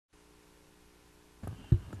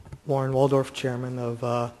Warren Waldorf, Chairman of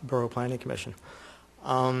Borough Planning Commission.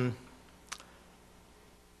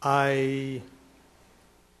 I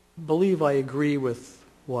believe I agree with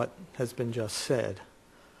what has been just said.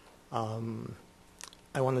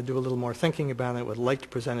 I want to do a little more thinking about it. Would like to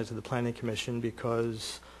present it to the Planning Commission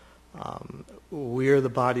because we're the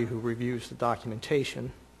body who reviews the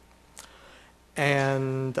documentation.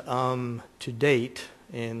 And to date,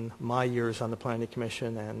 in my years on the Planning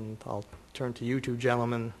Commission, and I'll turn to you two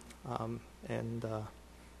gentlemen and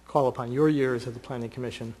call upon your years at the Planning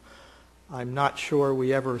Commission, I'm not sure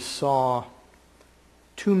we ever saw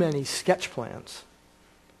too many sketch plans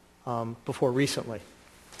before recently.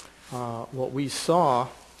 What we saw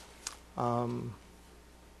on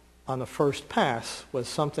the first pass was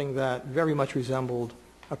something that very much resembled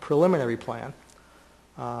a preliminary plan.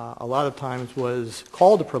 A lot of times was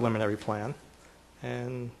called a preliminary plan,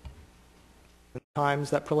 and at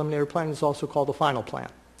times that preliminary plan is also called a final plan.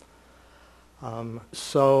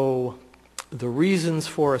 So the reasons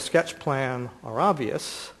for a sketch plan are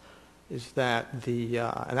obvious, is that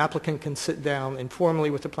an applicant can sit down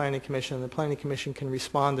informally with the Planning Commission, and the Planning Commission can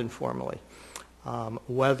respond informally.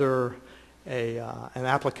 Whether an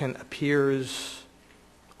applicant appears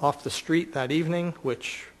off the street that evening,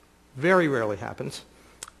 which very rarely happens,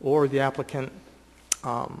 or the applicant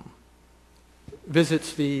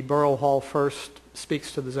visits the Borough Hall first,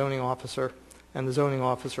 speaks to the zoning officer, and the zoning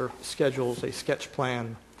officer schedules a sketch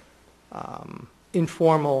plan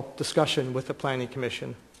informal discussion with the Planning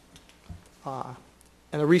Commission and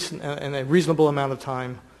a reasonable amount of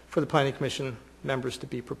time for the Planning Commission members to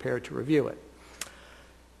be prepared to review it.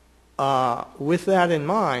 With that in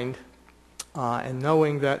mind, and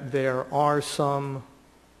knowing that there are some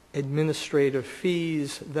administrative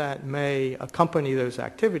fees that may accompany those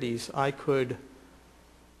activities, I could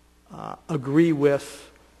agree with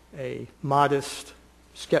a modest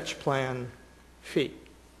sketch plan fee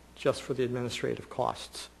just for the administrative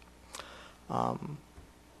costs.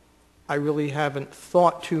 I really haven't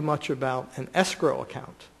thought too much about an escrow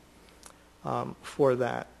account for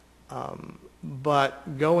that,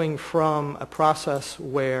 but going from a process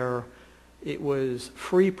where it was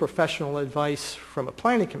free professional advice from a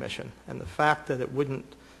planning commission, and the fact that it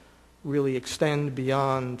wouldn't really extend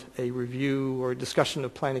beyond a review or a discussion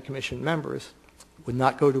of planning commission members, would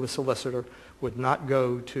not go to a solicitor, would not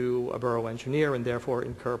go to a borough engineer, and therefore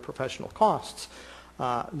incur professional costs.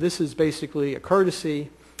 This is basically a courtesy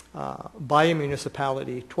by a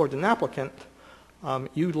municipality toward an applicant,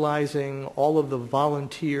 utilizing all of the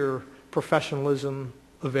volunteer professionalism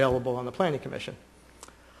available on the Planning Commission.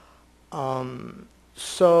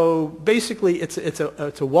 So basically, it's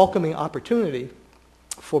a welcoming opportunity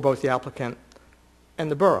for both the applicant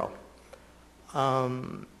and the borough.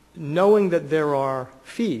 Knowing that there are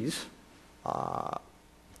fees of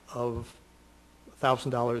 $1,000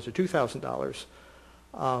 or $2,000,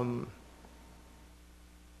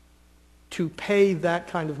 to pay that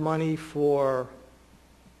kind of money for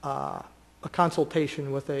a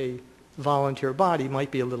consultation with a volunteer body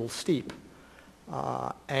might be a little steep.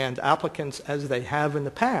 And applicants, as they have in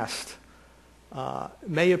the past,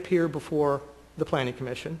 may appear before the Planning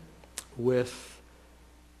Commission with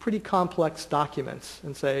pretty complex documents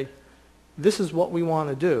and say, this is what we want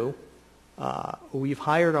to do. We've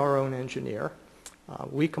hired our own engineer.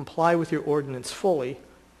 We comply with your ordinance fully,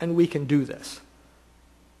 and we can do this.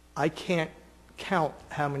 I can't count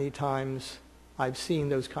how many times I've seen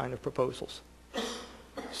those kind of proposals.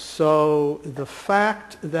 So the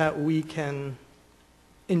fact that we can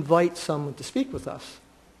invite someone to speak with us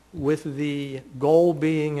with the goal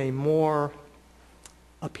being a more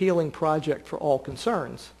appealing project for all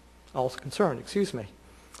concerned, I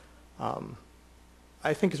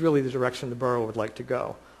think is really the direction the borough would like to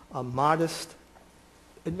go. A modest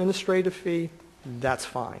administrative fee, that's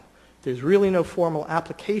fine. There's really no formal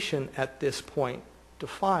application at this point to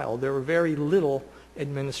file. There are very little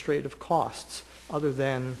administrative costs other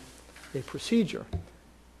than a procedure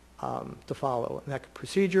to follow. And that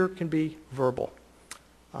procedure can be verbal.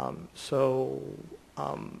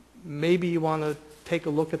 Maybe you want to take a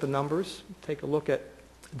look at the numbers, take a look at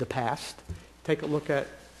the past, take a look at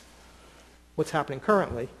what's happening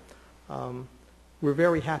currently. We're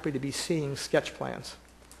very happy to be seeing sketch plans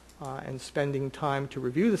and spending time to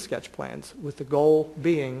review the sketch plans with the goal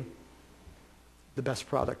being the best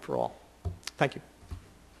product for all. Thank you.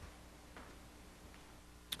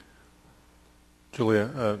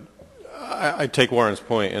 Julia, I take Warren's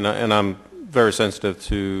point, and I'm very sensitive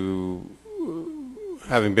to,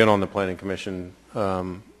 having been on the Planning Commission,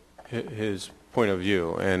 his point of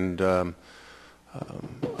view. And I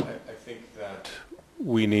think that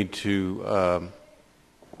we need to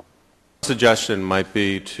suggestion might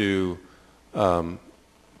be to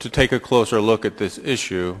take a closer look at this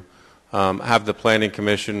issue, have the Planning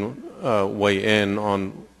Commission weigh in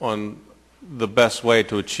on the best way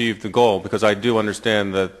to achieve the goal, because I do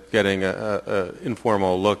understand that getting an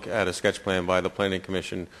informal look at a sketch plan by the Planning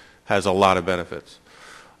Commission has a lot of benefits.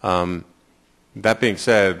 That being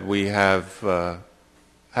said, we have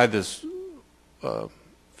had this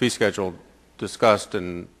fee schedule discussed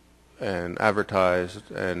and advertised,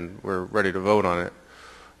 and we're ready to vote on it.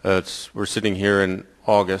 We're sitting here in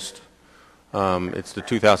August. It's the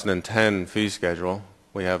 2010 fee schedule.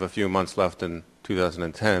 We have a few months left in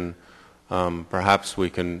 2010. Perhaps we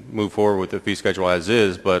can move forward with the fee schedule as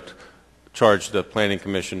is, but charge the Planning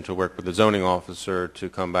Commission to work with the zoning officer to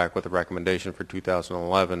come back with a recommendation for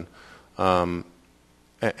 2011. And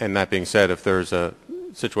that being said, if there's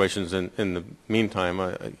situations in the meantime,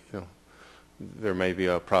 there may be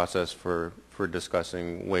a process for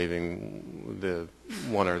discussing waiving the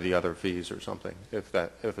one or the other fees or something if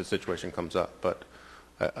a situation comes up. But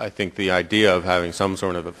I think the idea of having some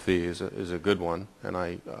sort of a fee is a good one, and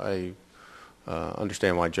I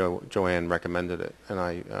understand why Joanne recommended it, and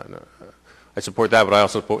I support that. But I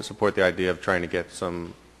also support the idea of trying to get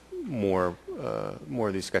some more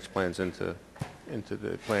of these sketch plans into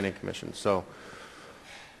the Planning Commission. So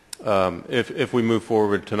if we move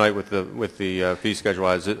forward tonight with the fee schedule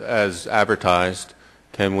as advertised,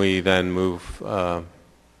 can we then move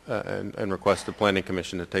and request the Planning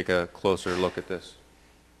Commission to take a closer look at this?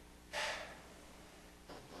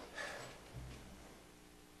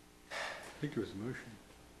 I think there was a motion.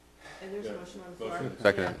 And there's a motion on the floor.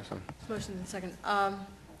 Second. Yeah. Motion and second.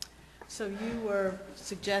 So you were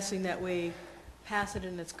suggesting that we pass it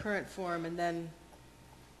in its current form and then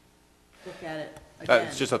look at it again?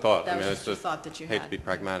 It's just a thought. That I mean, was it's just a thought that you hate had. to be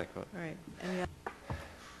pragmatic, but All right.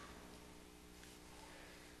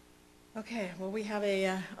 Okay, well, we have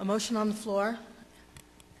a motion on the floor,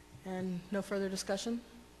 and no further discussion?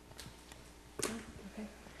 No? Okay.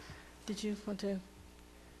 Did you want to?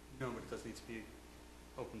 No, but it does need to be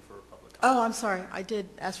open for public comment. Oh, I'm sorry, I did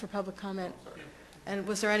ask for public comment. And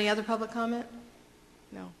was there any other public comment?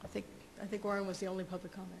 No, I think Warren was the only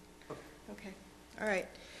public comment. Okay, all right.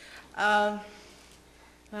 And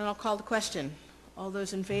I'll call the question. All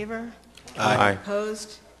those in favor? Aye.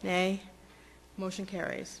 Opposed? Nay? Motion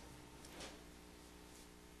carries.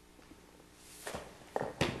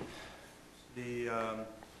 The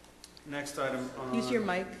next item on... Use your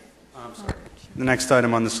mic. I'm sorry. The next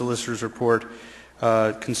item on the solicitor's report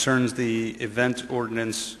concerns the event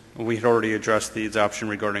ordinance. We had already addressed the adoption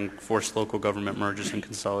regarding forced local government mergers and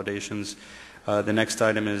consolidations. The next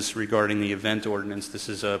item is regarding the event ordinance. This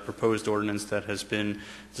is a proposed ordinance that has been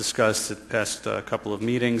discussed at the past couple of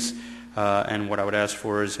meetings, and what I would ask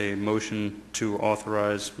for is a motion to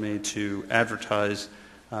authorize me to advertise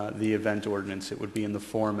the event ordinance. It would be in the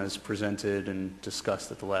form as presented and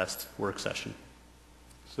discussed at the last work session.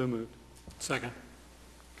 So moved. Second.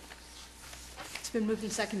 It's been moved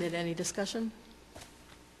and seconded. Any discussion?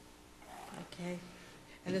 Okay.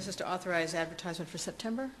 And this is to authorize advertisement for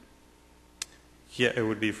September? Yeah, it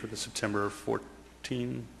would be for the September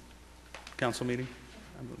 14 council meeting.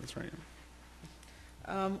 I believe that's right.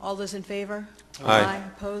 All those in favor? Aye.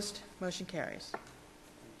 Opposed? Motion carries.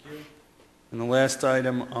 Thank you. And the last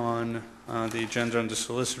item on the agenda on the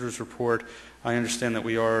solicitor's report, I understand that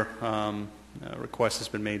we are, a request has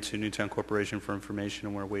been made to Newtown Corporation for information,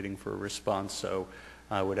 and we're waiting for a response, so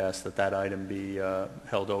I would ask that that item be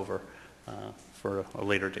held over for a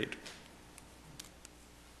later date.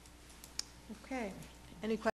 Okay. Any questions?